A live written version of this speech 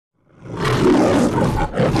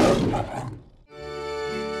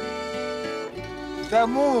The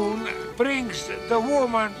moon brings the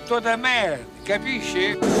woman to the man,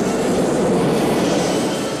 capisci?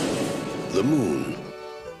 The moon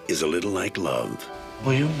is a little like love.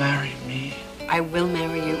 Will you marry me? I will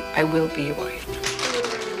marry you. I will be your wife.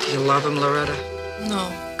 You love him, Loretta? No.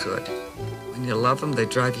 Good. When you love him, they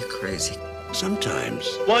drive you crazy. Sometimes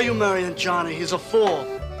Why are you marrying Johnny? He's a fool.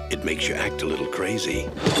 it makes you act a little crazy.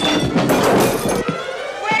 Where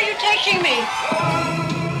are you taking me?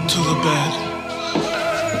 To the bed.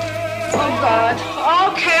 Oh, God.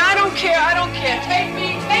 Okay, I don't care. I don't care. Take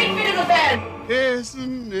me to the bed.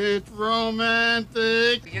 Isn't it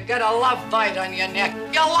romantic? You got a love bite on your neck.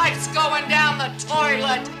 Your life's going down the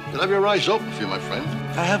toilet. You'll have your eyes open for you, my friend.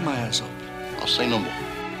 I have my eyes open. I'll say no more.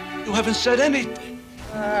 You haven't said anything.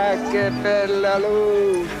 Ah, che bella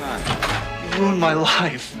luna. You ruined my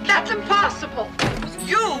life. That's impossible.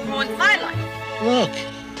 You ruined my life. Look,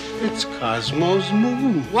 it's Cosmo's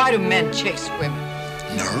moon. Why do men chase women?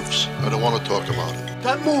 Nerves? I don't want to talk about it.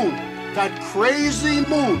 That moon, that crazy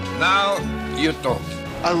moon. Now you talk.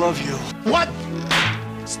 I love you. What?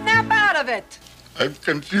 Snap out of it. I'm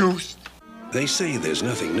confused. They say there's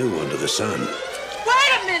nothing new under the sun.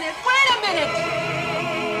 Wait a minute.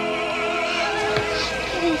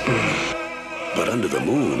 But under the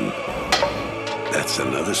moon, that's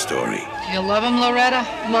another story. Do you love him, Loretta?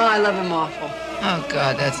 Ma, I love him awful. Oh,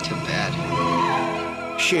 God, that's too bad.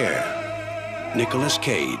 Cher, Nicolas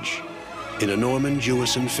Cage, in a Norman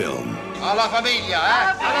Jewison film. Alla famiglia,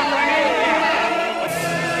 eh?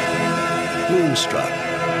 Moonstruck.